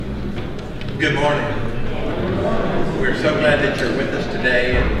Good morning. We're so glad that you're with us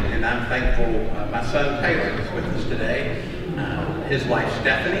today, and I'm thankful. My son Taylor is with us today. His wife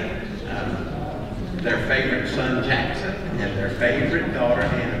Stephanie, their favorite son Jackson, and their favorite daughter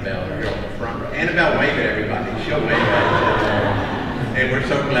Annabelle are here on the front row. Annabelle, wave at everybody. She'll wave at you. And we're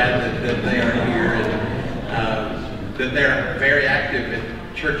so glad that they are here, and that they're very active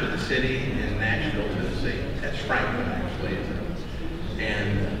at Church of the City in Nashville, Tennessee. That's Franklin, actually, isn't it?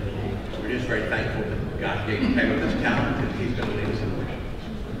 And we're just very thankful that God gave Taylor this talent, and he's going to lead us in worship.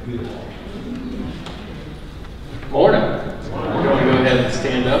 Morning. We're going to go ahead and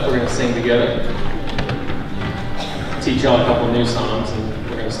stand up. We're going to sing together. Teach y'all a couple new songs, and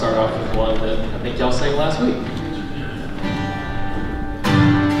we're going to start off with one that I think y'all sang last week.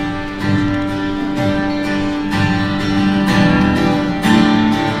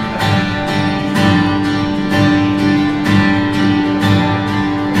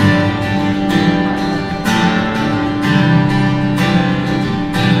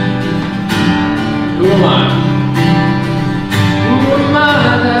 Who am I? Who am I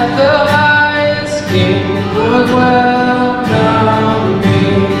that the highest King would welcome me?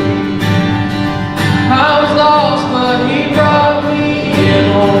 I was lost, but He brought me in.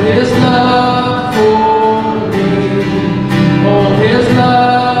 Oh, His love for me. Oh, His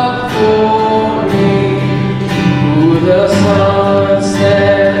love for me. Who the Son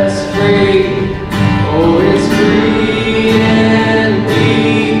sets free. Oh, it's free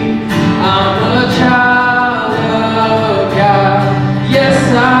indeed. I'm a child of God. Yes,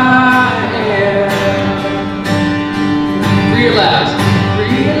 I am. Free at last.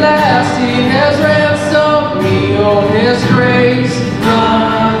 Free at last. He has ransomed me. Oh, His grace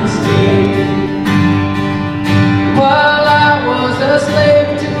runs deep. While I was a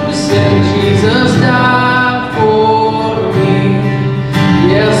slave to sin, Jesus died for me.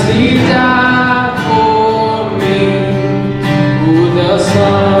 Yes, He died for me. Who the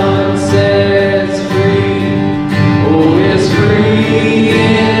Son sets free, oh, is free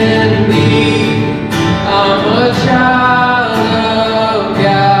indeed. I'm a child of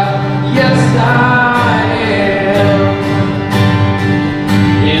God. Yes, I am.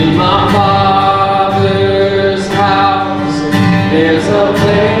 In my Father's house, there's a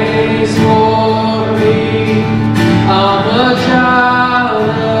place for me. I'm a child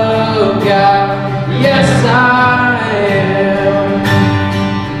of God. Yes, I am.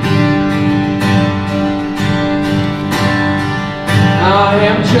 I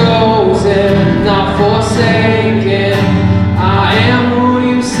am chosen, not forsaken. I am who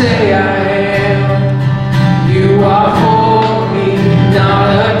you say I am. You are for me, not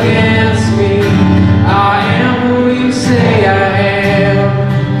against me. I am who you say I am.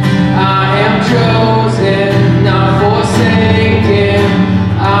 I am chosen, not forsaken.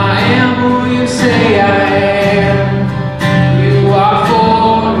 I am who you say I am. You are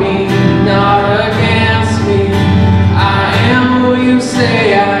for me, not against me. I am who you say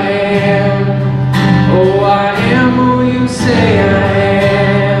I am. Oh, I am who you say I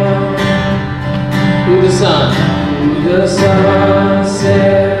am. Who the Son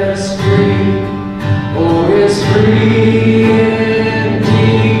sets free. Oh, is free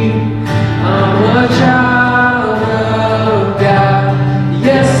indeed. I'm a child of God.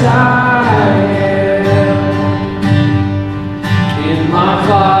 Yes, I am. In my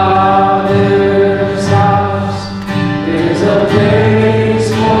Father's house, there's a place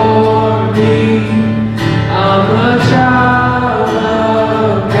for me. I'm a child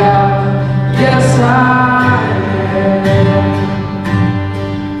of God. Yes, I am.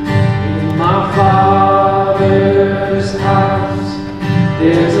 In my Father's house,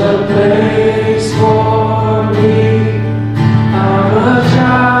 there's a place for me. I'm a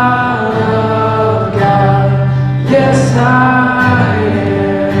child of God. Yes, I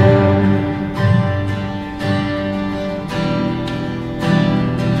am.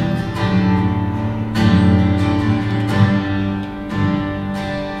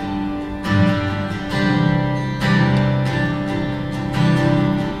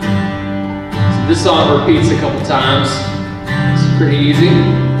 So this song repeats a couple times. It's pretty easy.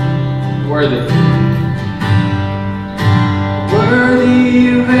 Worthy. Worthy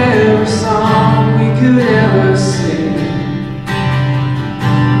of every song we could ever sing.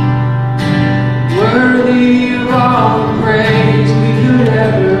 Worthy of all the praise we could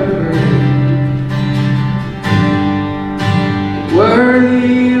ever bring.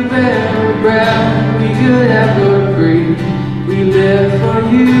 Worthy of every breath we could ever breathe. We live for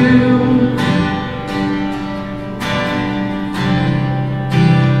you.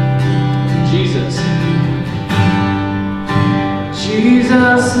 Jesus.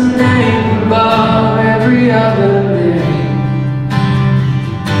 Jesus' name above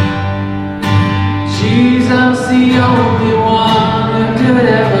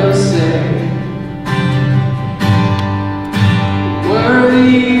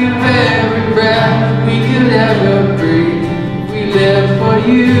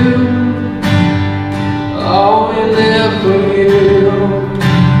you. Oh, we live for you.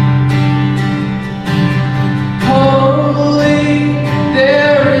 Holy,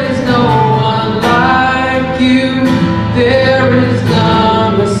 there is no one like you. There is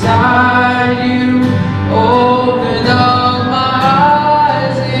none beside you. Open up my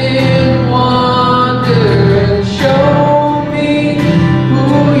eyes in wonder and show me who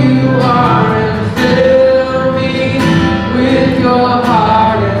you are, and fill me with your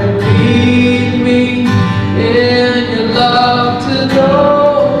heart and lead me in your love to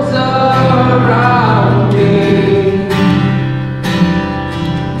those around me.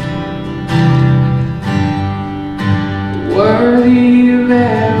 Worthy of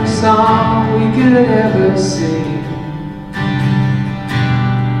every song we could ever sing,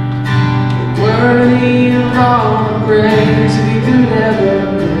 worthy of all the praise we could ever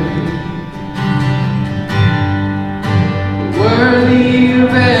bring, worthy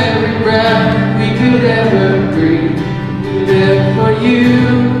of every breath we could ever breathe. We live for you.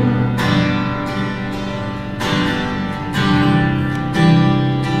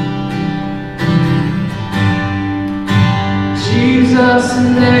 Jesus, the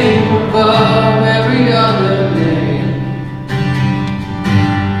name above every other name.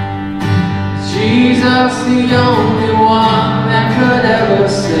 Jesus, the only one that could ever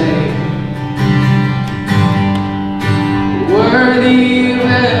save. Worthy of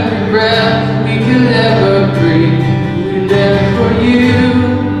every breath we could ever breathe. We live for you.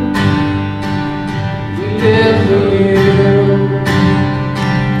 We live for you.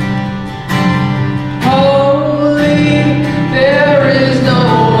 There is no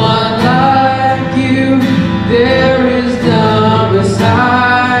one like you. There is none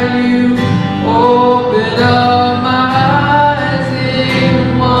beside you. Open up my eyes in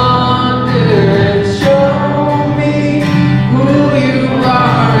wonder and show me who you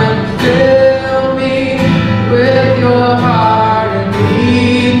are, and fill me with your heart and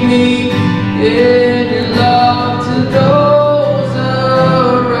lead me in your love to those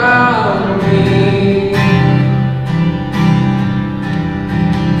around me.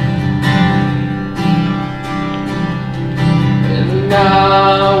 I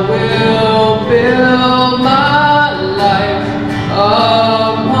will build my life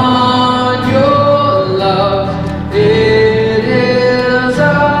upon your love. It is a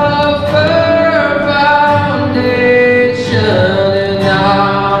firm foundation, and I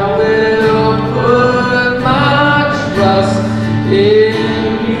will put my trust in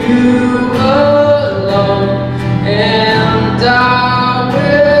you alone, and I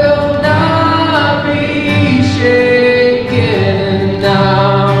will not be shaken. I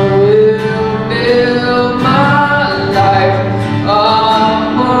will build my life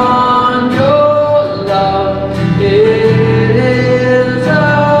upon your love. It is a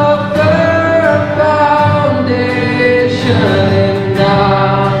firm foundation, and I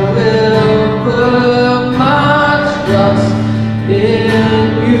will put my trust in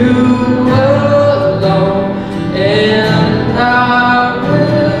you alone, and I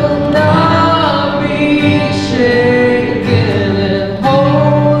will not be shaken.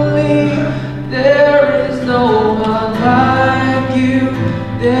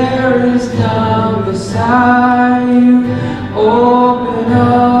 There is none beside you. Open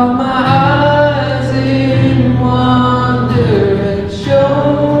up my eyes in wonder and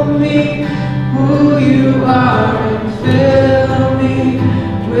show me who you are, and fill me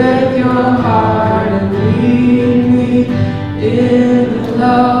with your heart and lead me in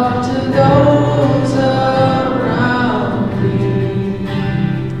love to those around me.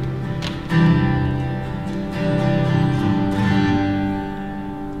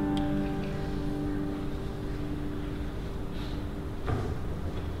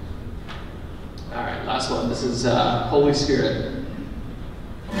 Alright, last one. This is Holy Spirit.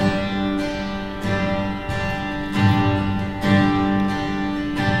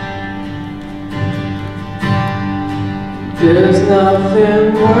 There's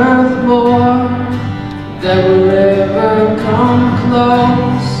nothing worth more that will ever come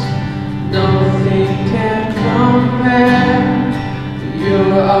close. Nothing can compare to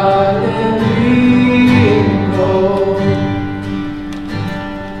your unending love.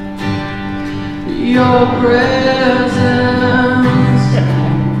 Your presence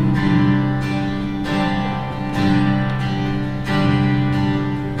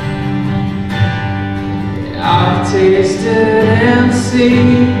I've tasted and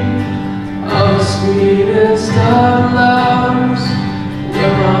seen of the sweetest of loves,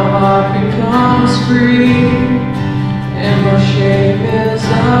 where my heart becomes free and my shame is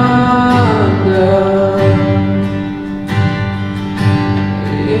undone.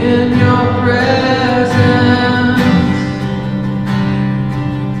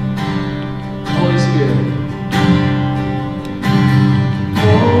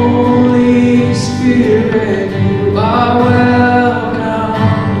 Spirit, you are welcome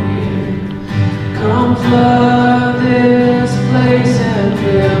here. Come flood this place and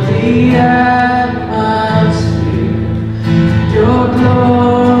fill the atmosphere. Your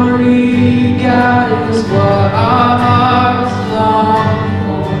glory, God, is what our hearts long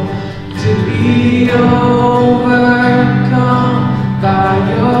for. To be overcome by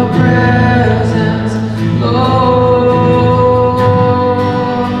your presence, Lord.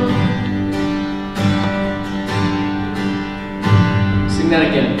 Sing that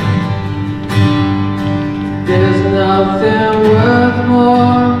again. There's nothing worth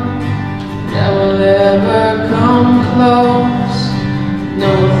more that will ever come close.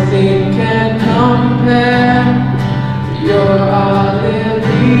 Nothing can compare. You're our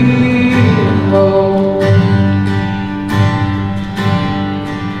living hope.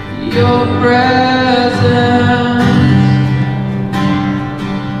 Your presence,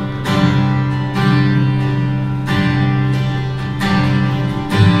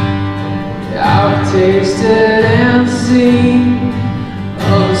 I've tasted and seen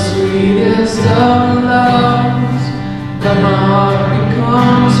of the sweetest of loves, that my heart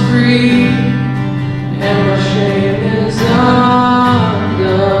becomes free and my shame is undone.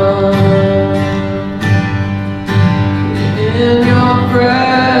 In your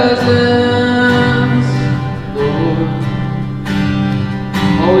presence, Lord.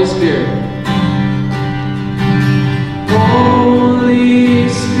 Holy Spirit. Holy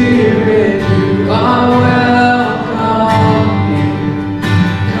Spirit, you are welcome here.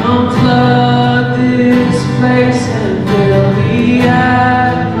 Come flood this place and fill the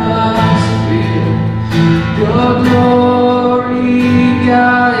atmosphere. Your glory,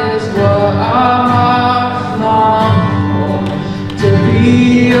 God, is what our hearts long for. To be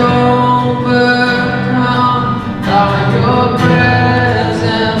overcome by your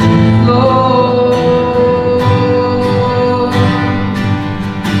presence, Lord.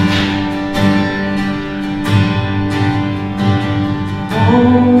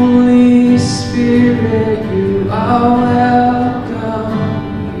 Holy Spirit, you are welcome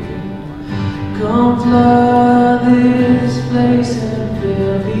here. Come flood this place and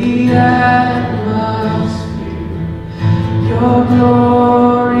fill the atmosphere. Your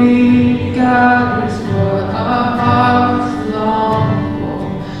glory, God, is what our hearts long for.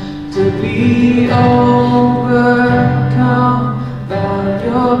 To be overcome by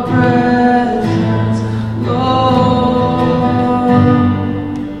your presence, Lord.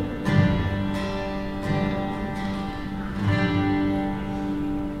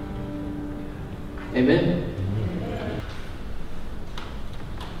 Amen.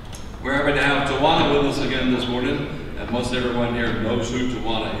 We're happy to have Tawana with us again this morning, and most everyone here knows who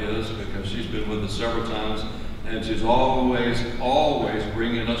Tawana is because she's been with us several times, and she's always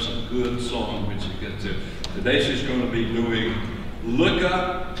bringing us a good song when she gets it. Today she's going to be doing Look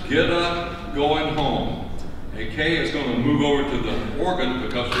Up, Get Up, Going Home. And Kay is going to move over to the organ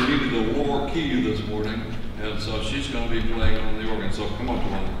because we needed a lower key this morning, and so she's going to be playing on the organ. So come on,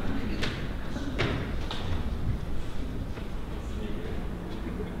 Tawana.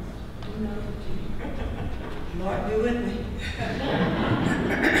 Lord, be with me.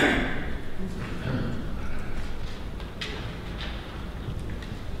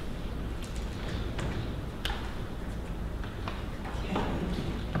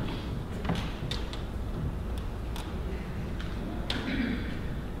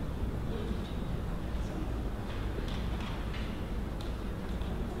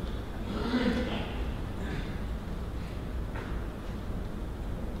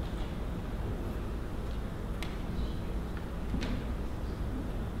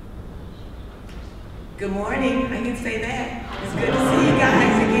 Good morning. I can say that. It's good to see you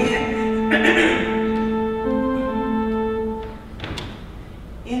guys again.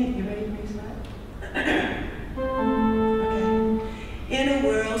 You ready for me to start? Okay. In a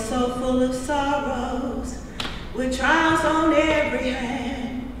world so full of sorrows, with trials on every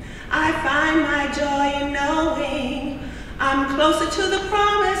hand, I find my joy in knowing I'm closer to the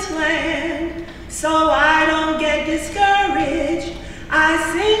promised land. So I don't get discouraged. I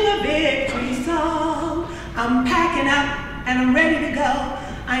sing a victory song. I'm packing up and I'm ready to go.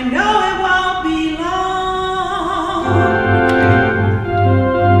 I know it won't be long.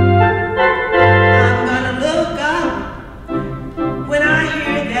 I'm gonna look up when I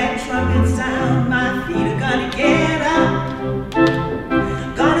hear that trumpet sound. My feet are gonna get up.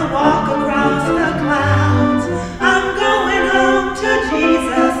 Gonna walk across the clouds. I'm going home to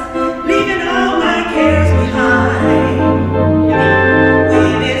Jesus, leaving all my cares behind.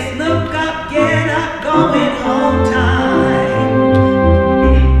 When it's look up, get up, going home time.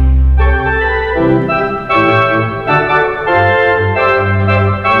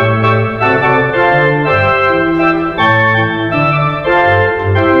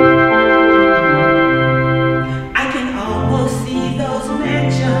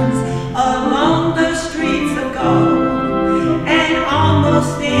 along the streets of gold, and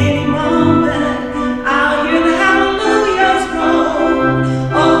almost any moment I'll hear the hallelujahs roll.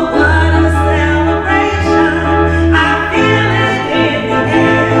 Oh, what a celebration, I feel it in the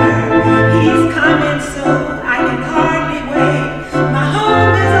air. He's coming soon, I can hardly wait, my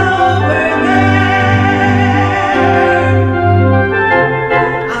home is over there.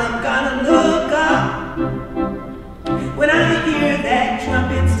 I'm gonna look up when I hear that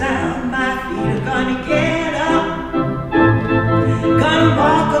trumpet sound, my feet are gonna get up, gonna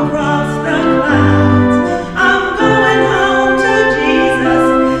walk across the clouds. I'm going home to Jesus,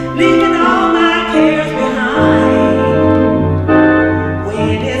 leaving all my cares behind.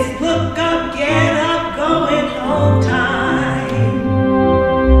 When it's look up, get up, going home time,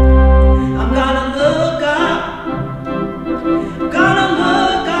 I'm gonna look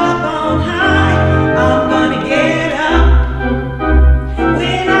up on high. I'm gonna get up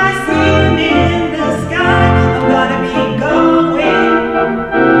when I see him in the sky. I'm gonna be going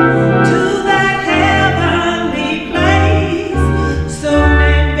to that heavenly place. Soon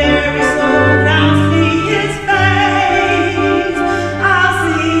and very soon I'll see his face. I'll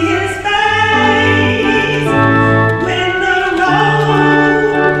see his face. When the road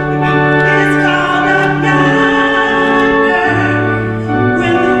is called up yonder,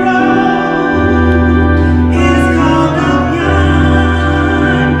 when the road is called up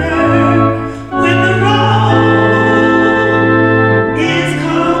yonder, when the road is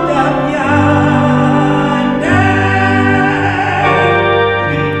called up yonder,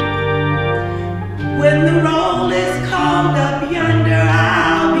 when the roll is called up yonder,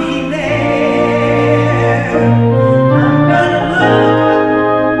 I'll be there. I'm gonna look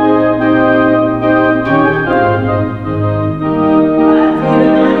my feet are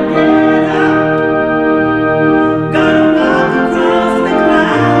gonna get up, gonna walk across the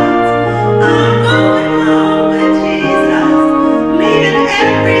clouds. I'm going home with Jesus, leaving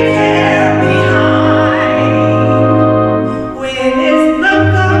every care behind. When it's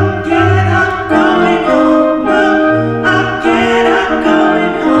look up, get up, going home. Look up, get up,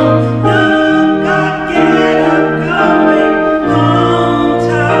 going home. Look up, get up, going home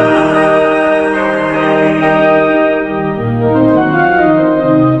time.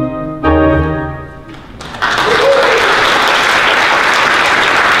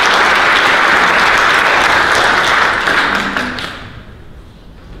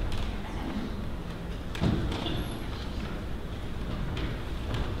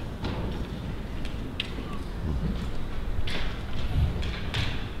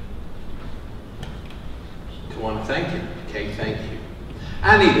 I want to thank you. Kay, thank you.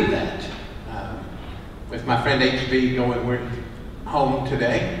 I needed that. With my friend HB going home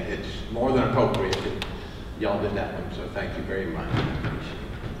today, it's more than appropriate that y'all did that one, so thank you very much. I appreciate it.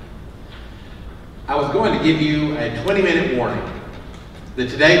 I was going to give you a 20-minute warning that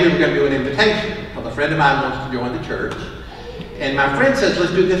today we were going to do an invitation because a friend of mine wants to join the church, and my friend says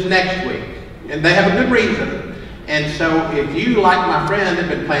let's do this next week, and they have a good reason. And so if you, like my friend, have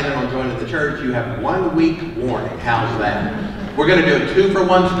been planning on joining the church, you have 1 week warning. How's that? We're going to do a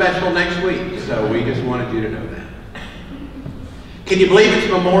 2-for-1 special next week, so we just wanted you to know that. Can you believe it's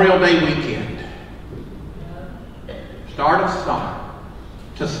Memorial Day weekend? Start of summer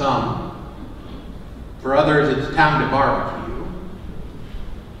to some. For others, it's time to barbecue.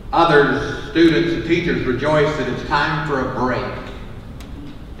 Others, students and teachers, rejoice that it's time for a break.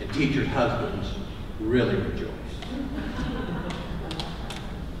 And teachers' husbands really rejoice.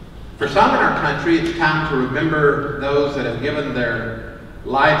 For some in our country, it's time to remember those that have given their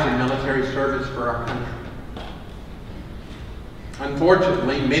lives in military service for our country.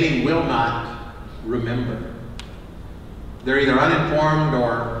 Unfortunately, many will not remember. They're either uninformed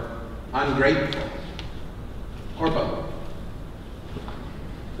or ungrateful, or both.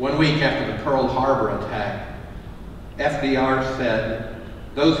 1 week after the Pearl Harbor attack, FDR said,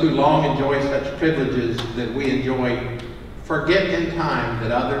 "Those who long enjoy such privileges that we enjoy forget in time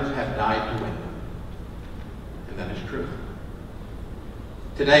that others have died to win them." And that is true.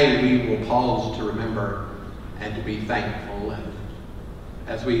 Today we will pause to remember and to be thankful. And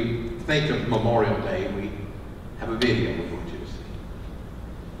as we think of Memorial Day, we have a video we want you to see.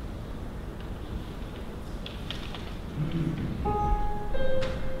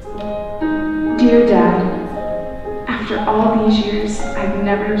 Dear Dad, after all these years, I've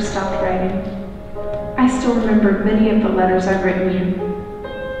never stopped writing. I still remember many of the letters I've written you,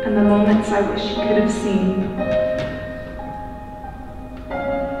 and the moments I wish you could have seen.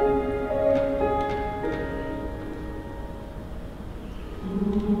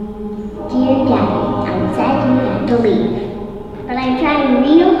 Dear Daddy, I'm sad you had to leave, but I'm trying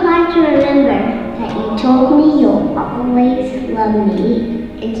really real hard to remember that you told me you'll always love me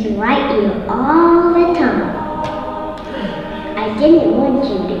and to write you all the time. I didn't want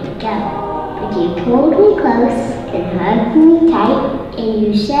you to go, but you pulled me close and hugged me tight, and you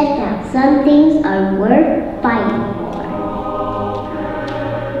said that some things are worth fighting for.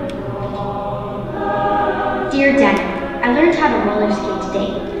 Dear Daddy, I learned how to roller skate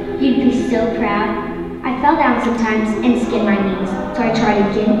today. You'd be so proud. I fell down sometimes and skinned my knees, so I tried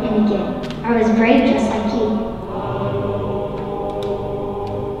again and again. I was brave just like you.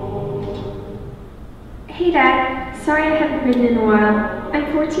 Hey Dad, sorry I haven't ridden in a while.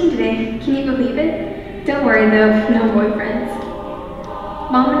 I'm 14 today, can you believe it? Don't worry though, no boyfriends.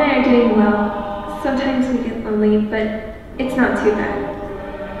 Mom and I are doing well. Sometimes we get lonely, but it's not too bad.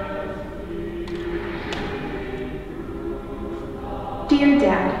 Dear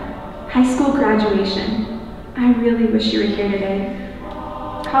Dad, high school graduation. I really wish you were here today.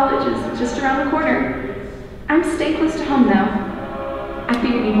 College is just around the corner. I'm staying close to home though. I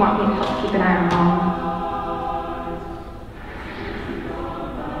figured you'd want me to help keep an eye on Mom.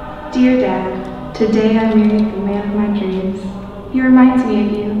 Dear Dad, today I married the man of my dreams. He reminds me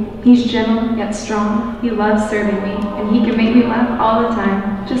of you. He's gentle yet strong. He loves serving me, and he can make me laugh all the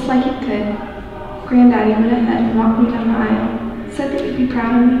time, just like you could. Granddaddy went ahead and walked me down the aisle. Said that you'd be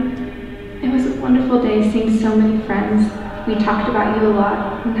proud of me. It was a wonderful day seeing so many friends. We talked about you a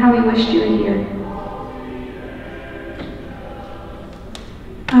lot and how we wished you were here.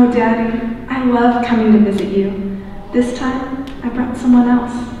 Oh, Daddy, I love coming to visit you. This time, I brought someone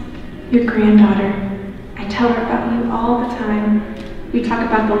else, your granddaughter. I tell her about you all the time. We talk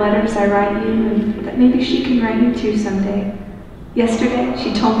about the letters I write you and that maybe she can write you too someday. Yesterday,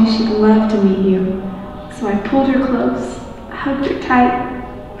 she told me she'd love to meet you. So I pulled her close, hugged her tight,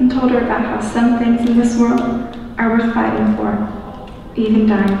 and told her about how some things in this world are worth fighting for, even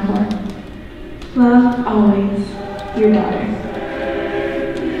dying for. Love always, your daughter.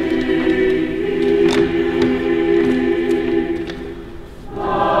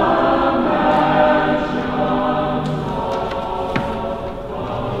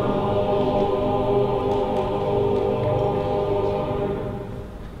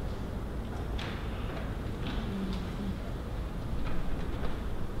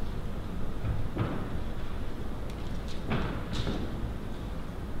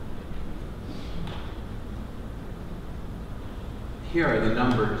 Here are the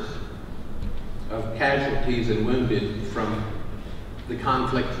numbers of casualties and wounded from the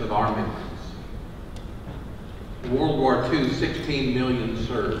conflicts of our memories. World War II, 16 million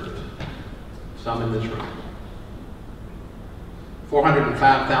served, some in this room.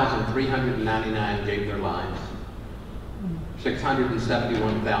 405,399 gave their lives.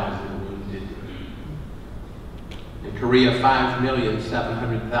 671,000 wounded. In Korea,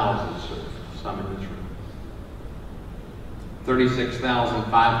 5,700,000 served, some in this room.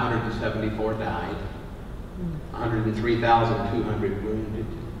 36,574 died, 103,200 wounded.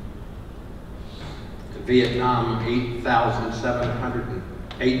 In Vietnam,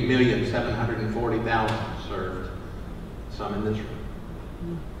 8,740,000 served, some in this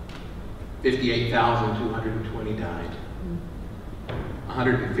room. 58,220 died,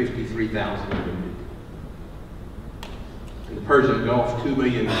 153,000 wounded. In the Persian Gulf,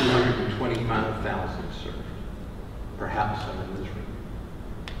 2,225,000 served. Perhaps some in this room.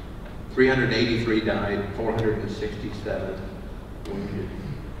 383 died, 467 wounded.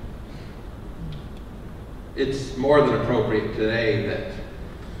 It's more than appropriate today that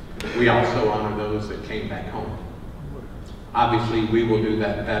we also honor those that came back home. Obviously, we will do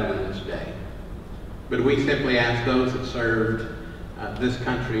that Veterans Day. But we simply ask those that served this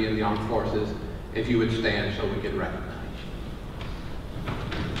country in the armed forces if you would stand so we can recognize.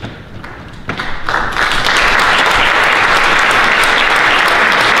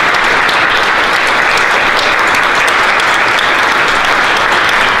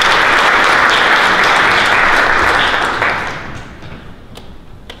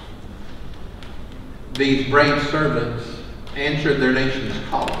 These brave servants answered their nation's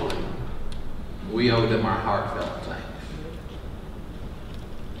call. We owe them our heartfelt thanks.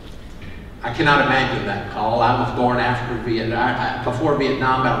 I cannot imagine that call. I was born after Vietnam. Before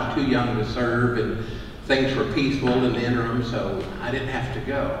Vietnam, I was too young to serve, and things were peaceful in the interim, so I didn't have to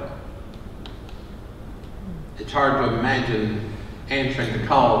go. It's hard to imagine answering the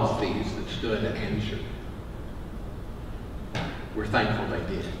calls these that stood answered. We're thankful they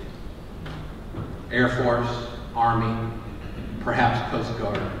did. Air Force, Army, perhaps Coast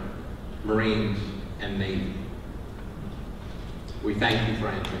Guard, Marines, and Navy. We thank you for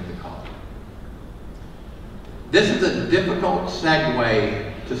answering the call. This is a difficult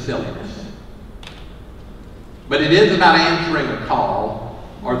segue to silliness. But it is about answering a call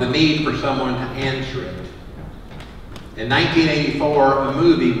or the need for someone to answer it. In 1984, a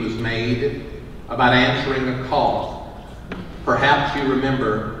movie was made about answering a call. Perhaps you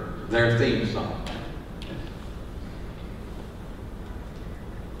remember their theme song.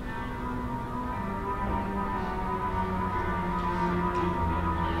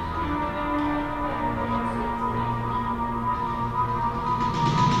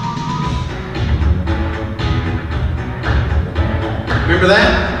 Remember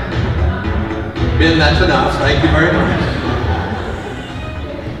that? Ben, that's enough. Thank you very much.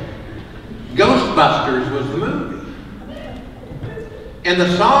 Ghostbusters was the movie. And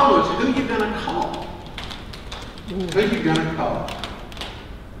the song was, who you gonna call? Who you gonna call?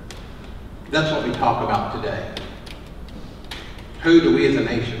 That's what we talk about today. Who do we as a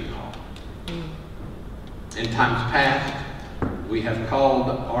nation call? In times past, we have called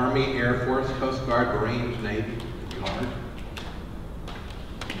Army, Air Force, Coast Guard, Marines, Navy, Guard.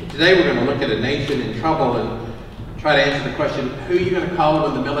 Today we're going to look at a nation in trouble and try to answer the question, who are you going to call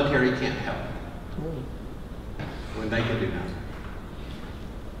when the military can't help? When they can do nothing.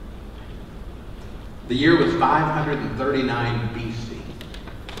 The year was 539 BC.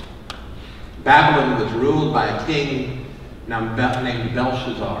 Babylon was ruled by a king named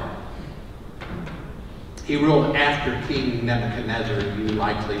Belshazzar. He ruled after King Nebuchadnezzar. You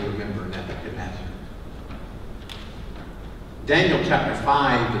likely remember Nebuchadnezzar. Daniel chapter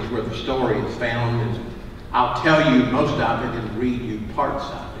 5 is where the story is found. And I'll tell you most of it and read you parts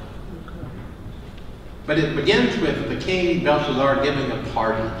of it. But it begins with the king Belshazzar giving a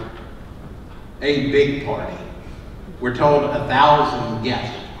party, a big party. We're told 1,000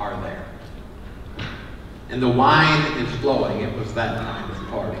 guests are there. And the wine is flowing. It was that kind of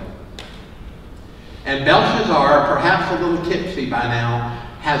party. And Belshazzar, perhaps a little tipsy by now,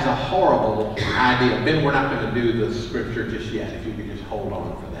 has a horrible idea. Ben, we're not going to do the scripture just yet. If you could just hold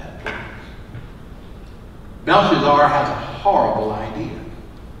on for that, please. Belshazzar has a horrible idea.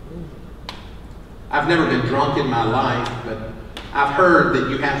 I've never been drunk in my life, but I've heard that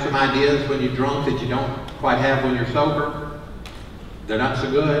you have some ideas when you're drunk that you don't quite have when you're sober. They're not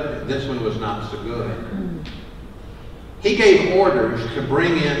so good. This one was not so good. He gave orders to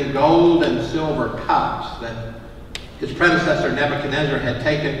bring in gold and silver cups that his predecessor Nebuchadnezzar had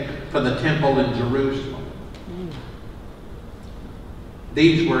taken from the temple in Jerusalem.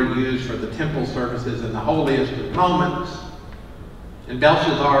 These were used for the temple services in the holiest of moments. And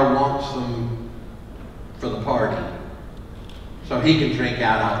Belshazzar wants them for the party, so he can drink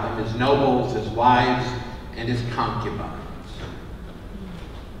out of them, his nobles, his wives, and his concubines.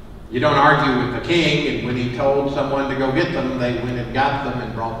 You don't argue with the king, and when he told someone to go get them, they went and got them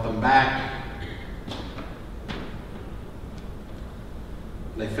and brought them back.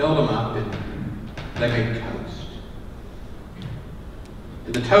 They filled them up and they made toast.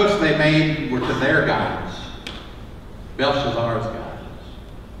 And the toast they made were to their gods, Belshazzar's gods.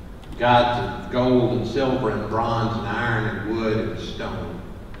 Gods of gold and silver and bronze and iron and wood and stone.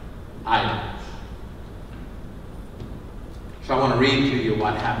 Idols. So I want to read to you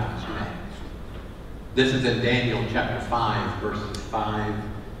what happens next. This is in Daniel chapter 5, verses 5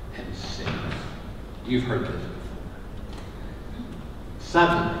 and 6. You've heard this.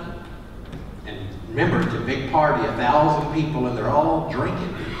 Suddenly, and remember, it's a big party, 1,000 people, and they're all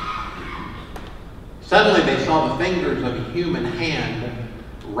drinking. Suddenly they saw the fingers of a human hand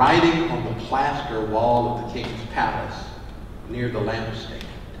writing on the plaster wall of the king's palace near the lampstand.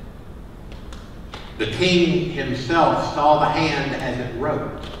 The king himself saw the hand as it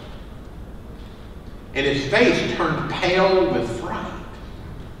wrote, and his face turned pale with fright.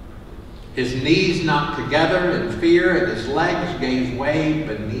 His knees knocked together in fear, and his legs gave way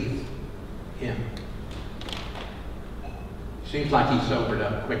beneath him. Seems like he sobered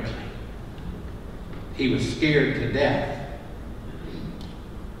up quickly. He was scared to death.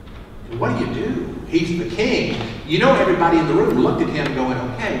 And what do? He's the king. You know, everybody in the room looked at him going,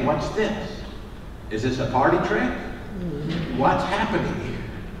 okay, what's this? Is this a party trick? What's happening here?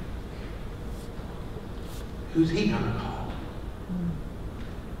 Who's he going to call?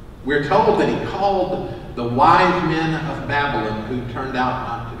 We're told that he called the wise men of Babylon who turned out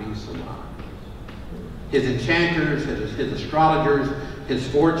not to be so wise. His enchanters, his astrologers, his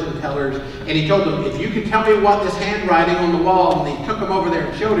fortune tellers, and he told them, if you can tell me what this handwriting on the wall, and he took them over there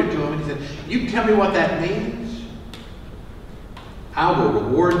and showed it to him, and he said, you can tell me what that means? I will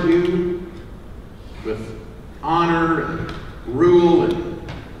reward you with honor and rule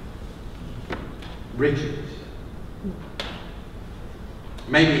and riches.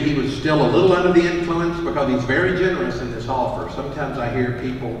 Maybe he was still a little under the influence because he's very generous in this generous offer. Sometimes I hear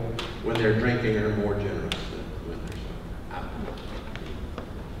people, when they're drinking, are more generous than when they're sober.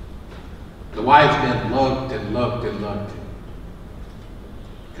 The wise men looked and looked and looked.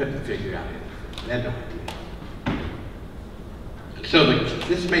 Couldn't figure out anything. They had no idea. So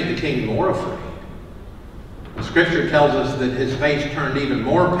this made the king more afraid. The scripture tells us that his face turned even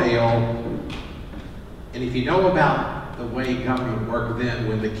more pale. And if you know about the way government worked then,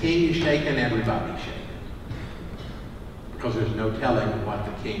 when the king is shaken, everybody's shaken. Because there's no telling what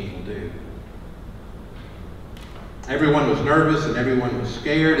the king will do. Everyone was nervous and everyone was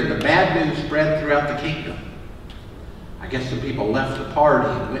scared, and the bad news spread throughout the kingdom. I guess some people left the party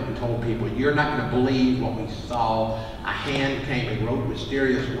and went and told people, "You're not going to believe what we saw. A hand came and wrote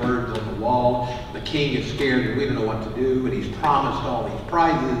mysterious words on the wall. The king is scared and we don't know what to do, and he's promised all these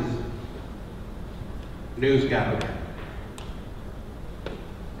prizes." News got around.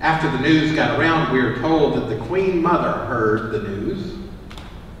 After the news got around, we are told that the Queen Mother heard the news.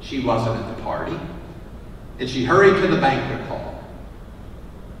 She wasn't at the party. And she hurried to the banquet hall.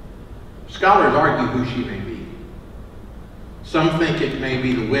 Scholars argue who she may be. Some think it may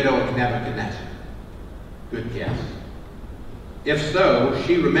be the widow of Nebuchadnezzar. Good guess. If so,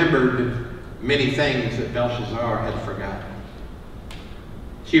 she remembered many things that Belshazzar had forgotten.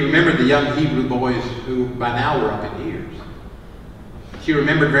 She remembered the young Hebrew boys who by now were up in years. She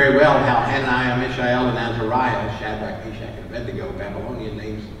remembered very well how Hananiah, Mishael, and Azariah, Shadrach, Meshach, and Abednego, Babylonian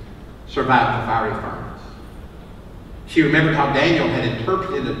names, survived the fiery furnace. She remembered how Daniel had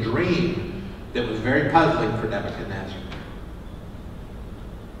interpreted a dream that was very puzzling for Nebuchadnezzar.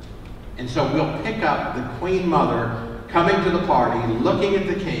 And so we'll pick up the Queen Mother coming to the party, looking at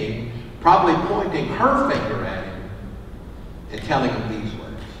the king, probably pointing her finger at him, and telling him these words.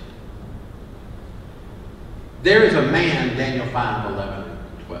 There is a man, Daniel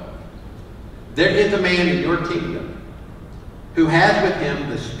 5:11-12. There is a man in your kingdom who has with him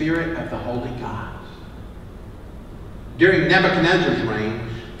the spirit of the holy gods. During Nebuchadnezzar's reign,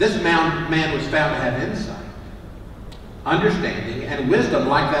 this man was found to have insight, understanding, and wisdom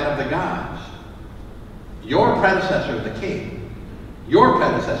like that of the gods. Your predecessor, the king, your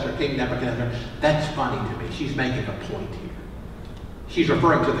predecessor, King Nebuchadnezzar, that's funny to me. She's making a point here. She's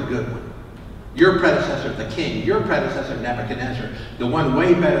referring to the good one. Your predecessor, the king, your predecessor, Nebuchadnezzar, the one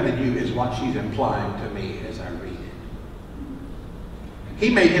way better than you is what she's implying to me as I read it. He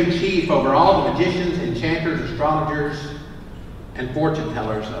made him chief over all the magicians, enchanters, astrologers, and fortune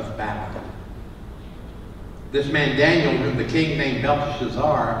tellers of Babylon. This man Daniel, whom the king named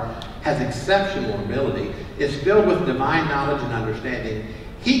Belshazzar, has exceptional ability, is filled with divine knowledge and understanding.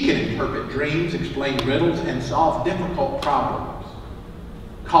 He can interpret dreams, explain riddles, and solve difficult problems.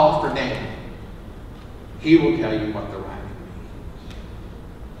 Call for Daniel. He will tell you what the writing means.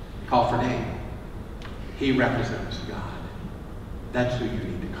 Call for Daniel. He represents God. That's who you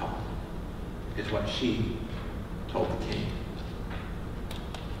need to call. It's what she told the king.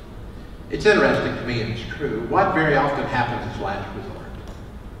 It's interesting to me, and it's true. What very often happens is last resort.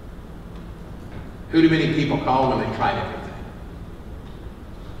 Who do many people call when they've tried everything?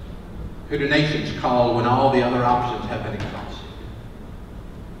 Who do nations call when all the other options have been exhausted?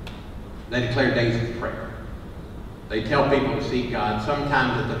 They declare days of prayer. They tell people to seek God,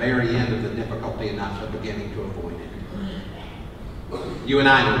 sometimes at the very end of the difficulty and not the beginning to avoid it. You and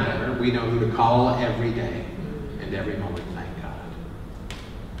I know better. We know who to call every day and every moment, thank God.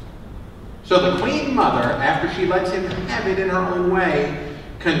 So the Queen Mother, after she lets him have it in her own way,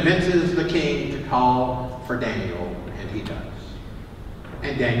 convinces the king to call for Daniel, and he does.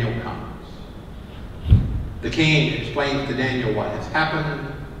 And Daniel comes. The king explains to Daniel what has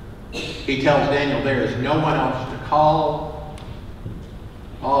happened. He tells Daniel there is no one else to call.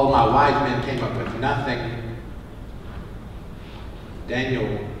 All my wise men came up with nothing.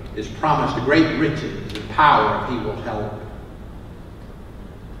 Daniel is promised great riches and power if he will help.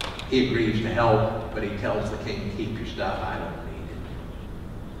 He agrees to help, but he tells the king, keep your stuff, I don't need it.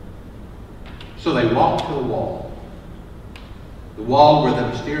 So they walk to the wall where the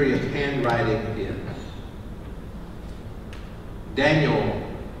mysterious handwriting is. Daniel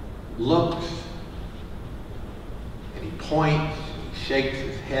looks, and he points, he shakes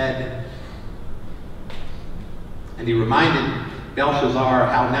his head, and he reminded Belshazzar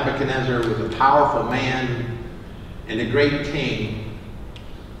how Nebuchadnezzar was a powerful man and a great king,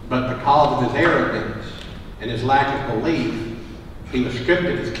 but because of his arrogance and his lack of belief, he was stripped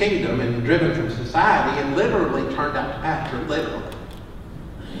of his kingdom and driven from society and literally turned out to pasture, literally.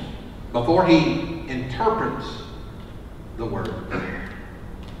 Before he interprets the word,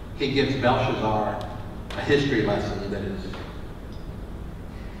 he gives Belshazzar a history lesson that is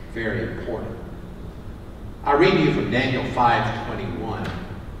very important. I read to you from Daniel 5:21.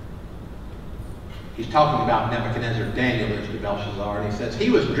 He's talking about Nebuchadnezzar. Daniel is to Belshazzar, and he says, he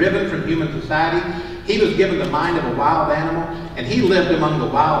was driven from human society. He was given the mind of a wild animal, and he lived among the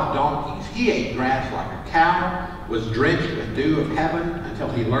wild donkeys. He ate grass like a cow, was drenched with dew of heaven, until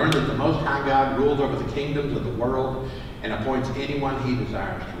he learned that the Most High God ruled over the kingdoms of the world and appoints anyone he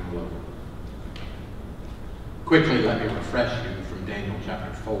desires to rule over. Quickly, let me refresh you from Daniel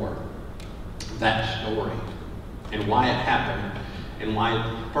chapter 4, that story, and why it happened, and why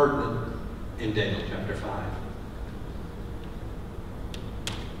it's pertinent in Daniel chapter 5.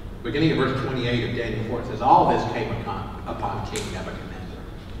 Beginning of verse 28 of Daniel 4, it says, all this came upon King Nebuchadnezzar.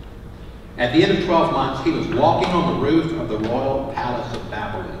 At the end of 12 months, he was walking on the roof of the royal palace of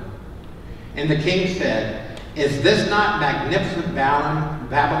Babylon. And the king said, is this not magnificent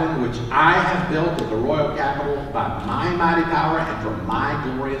Babylon, which I have built as a royal capital by my mighty power and for my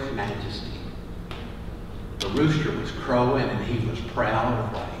glorious majesty? The rooster was crowing, and he was proud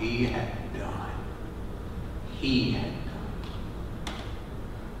of what he had done. He had done.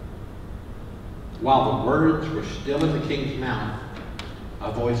 While the words were still in the king's mouth,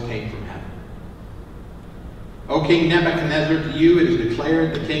 a voice came from heaven. O King Nebuchadnezzar, to you it is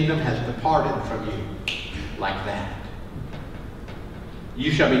declared the kingdom has departed from you, like that.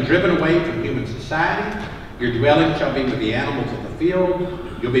 You shall be driven away from human society. Your dwelling shall be with the animals of the field.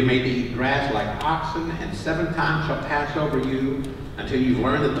 You'll be made to eat grass like oxen, and 7 times shall pass over you until you've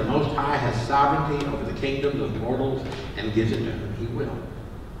learned that the Most High has sovereignty over the kingdoms of mortals and gives it to whom he will.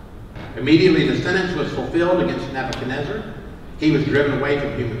 Immediately the sentence was fulfilled against Nebuchadnezzar. He was driven away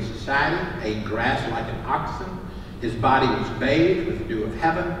from human society, ate grass like an oxen. His body was bathed with the dew of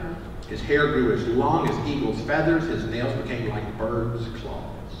heaven. His hair grew as long as eagle's feathers. His nails became like birds'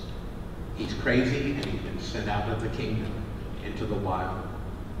 claws. He's crazy, and he's been sent out of the kingdom into the wild.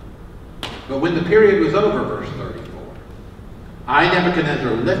 But when the period was over, verse 34, I,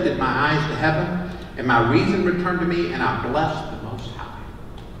 Nebuchadnezzar, lifted my eyes to heaven, and my reason returned to me, and I blessed the Most High,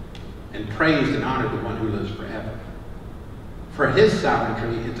 and praised and honored the one who lives forever. For his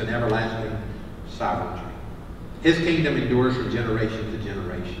sovereignty is an everlasting sovereignty. His kingdom endures from generation to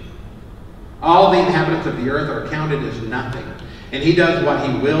generation. All the inhabitants of the earth are counted as nothing, and he does what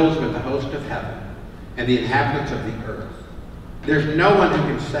he wills with the host of heaven and the inhabitants of the earth. There's no one who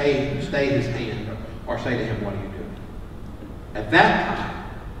can stay his hand or say to him, what are you doing? At that time,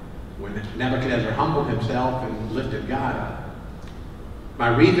 when Nebuchadnezzar humbled himself and lifted God up, my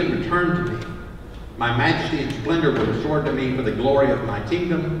reason returned to me. My majesty and splendor were restored to me for the glory of my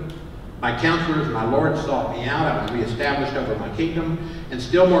kingdom. My counselors, my lord, sought me out. I was reestablished over my kingdom, and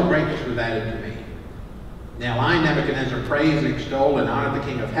still more greatness was added to me. Now I, Nebuchadnezzar, praise and extol and honor the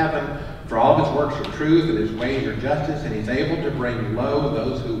King of heaven, for all of his works are truth and his ways are justice, and he's able to bring low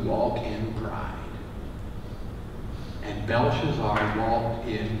those who walk in pride. And Belshazzar walked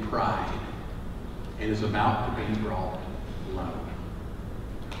in pride and is about to be brought low.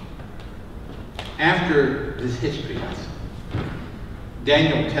 After this history lesson,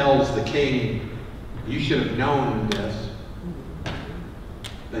 Daniel tells the king, you should have known this,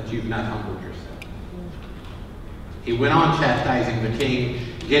 that you've not humbled yourself. He went on chastising the king,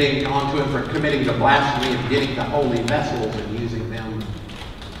 getting onto him for committing the blasphemy of getting the holy vessels and using them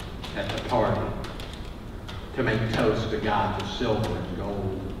at the party to make toast to gods of silver and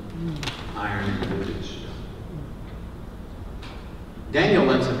gold, iron and wood and stone. Daniel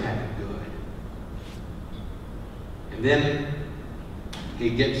lets him have it good. And then he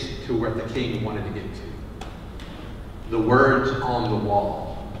gets to where the king wanted to get to. The words on the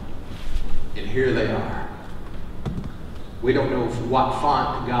wall. And here they are. We don't know what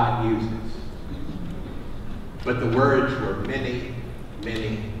font God uses, but the words were many,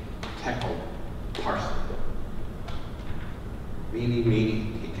 many tekel parsin.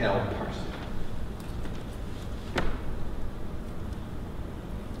 Many tekel parsin.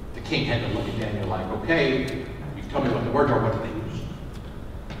 The king had to look at Daniel like, okay, you told me what the words are, what do they mean?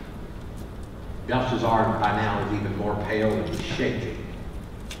 Belshazzar by now is even more pale and he's shaking.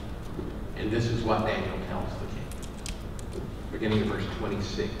 And this is what Daniel tells the king. Beginning of verse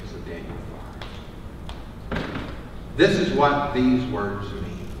 26 of Daniel 5. This is what these words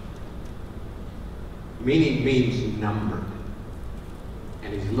mean. Meaning means numbered.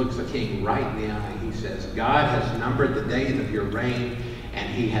 And he looks the king right in the eye. He says, God has numbered the days of your reign, and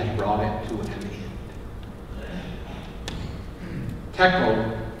he has brought it to an end.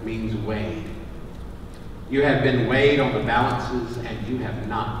 Tekel means weighed. You have been weighed on the balances, and you have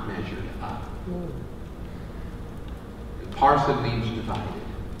not measured up. And parsin means divided.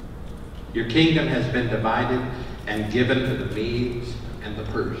 Your kingdom has been divided and given to the Medes and the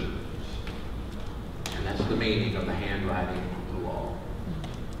Persians. And That's the meaning of the handwriting on the wall.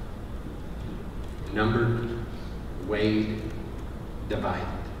 Numbered, weighed, divided.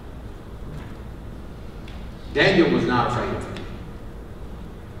 Daniel was not afraid of him,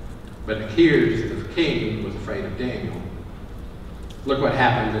 but the king was afraid of Daniel. Look what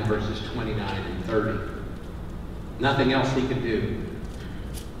happens in verses 29 and 30. Nothing else he could do.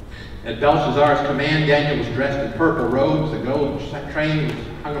 At Belshazzar's command, Daniel was dressed in purple robes, a gold train was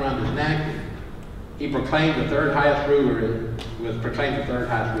hung around his neck. He was proclaimed the third highest ruler in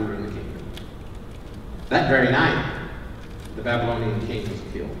the kingdom. That very night, the Babylonian king was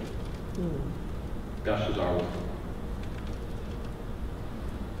killed. Belshazzar was.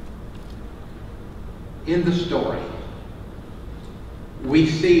 In the story, we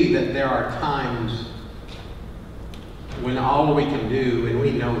see that there are times when all we can do, and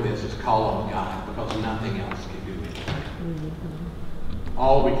we know this, is call on God, because nothing else can do anything.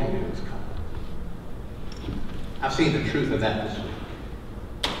 All we can do is call. I've seen the truth of that this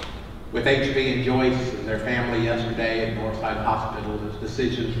week. With HB and Joyce and their family yesterday at Northside Hospital, as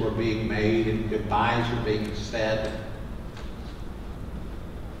decisions were being made and goodbyes were being said,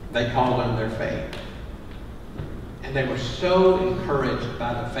 they called on their faith. And they were so encouraged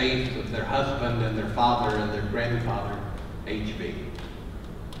by the faith of their husband and their father and their grandfather, HB.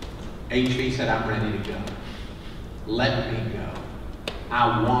 HB said, I'm ready to go. Let me go.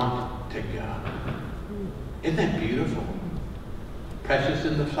 I want to go. Isn't that beautiful? Precious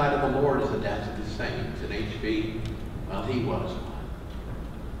in the sight of the Lord is the death of the saints. And HB, well, he was one.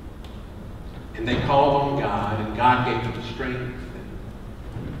 And they called on God, and God gave them strength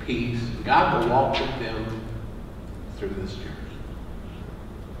and peace. God will walk with them through this journey.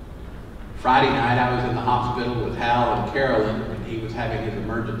 Friday night, I was in the hospital with Hal and Carolyn when he was having his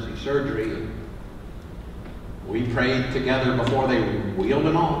emergency surgery. And we prayed together before they wheeled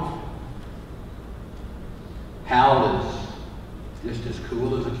him off. Hal is just as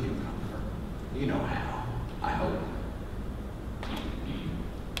cool as a cucumber. You know Hal, I hope.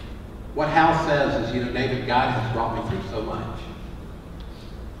 What Hal says is, David, God has brought me through so much.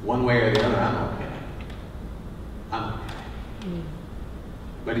 One way or the other, I'm okay. I'm okay.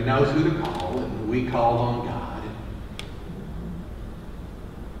 But he knows who to call, and we called on God. And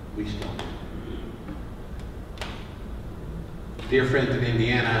we still do. Dear friends in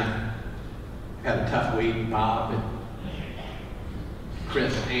Indiana, had a tough week, Bob and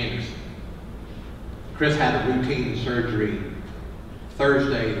Chris Anderson. Chris had a routine surgery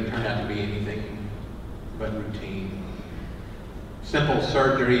Thursday that turned out to be anything but routine. Simple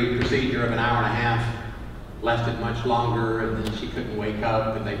surgery procedure of an hour and a half. Lasted much longer, and then she couldn't wake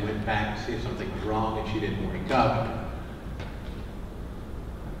up, and they went back to see if something was wrong, and she didn't wake up.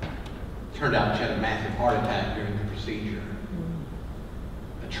 Turned out she had a massive heart attack during the procedure.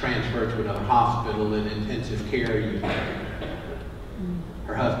 A transfer to another hospital in intensive care unit.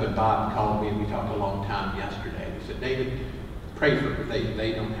 Her husband, Bob, called me, and we talked a long time yesterday. He said, David, pray for her.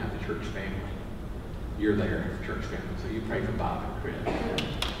 They don't have a church family. You're there, church family, so you pray for Bob and Chris.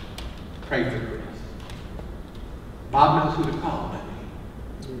 Pray for Chris. Bob knows who to call,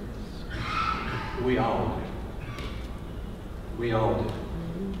 doesn't he? We all do. We all do.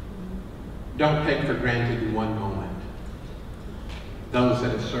 Don't take for granted in one moment those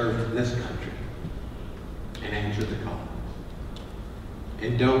that have served this country and answered the call.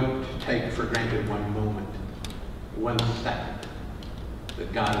 And don't take for granted one moment, 1 second,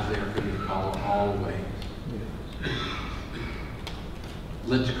 that God is there for you to call always.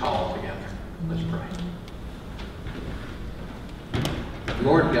 Let's call together. Let's pray.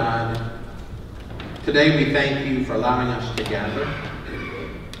 Lord God, today we thank you for allowing us to gather.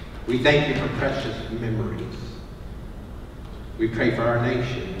 We thank you for precious memories. We pray for our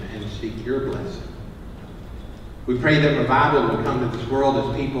nation and seek your blessing. We pray that revival will come to this world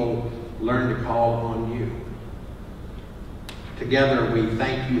as people learn to call on you. Together we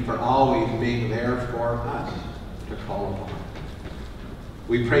thank you for always being there for us to call upon.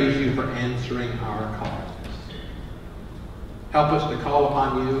 We praise you for answering our calls. Help us to call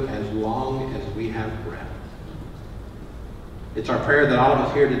upon you as long as we have breath. It's our prayer that all of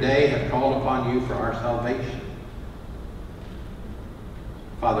us here today have called upon you for our salvation.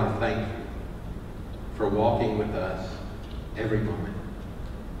 Father, thank you for walking with us every moment.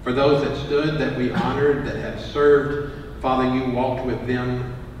 For those that stood, that we honored, that have served, Father, you walked with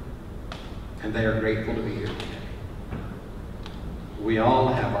them, and they are grateful to be here today. We all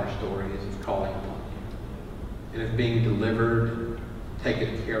have our stories of calling upon you and of being delivered,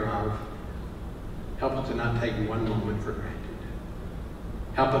 taken care of. Help us to not take one moment for granted.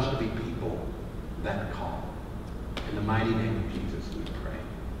 Help us to be people that call. In the mighty name of Jesus we pray.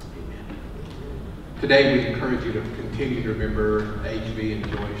 Amen. Today, we encourage you to continue to remember HB and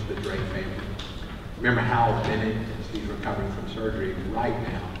Joyce, the Drake family. Remember Hal Bennett as he's recovering from surgery right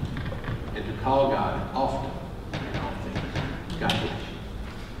now. And to call God often in all things. God bless you.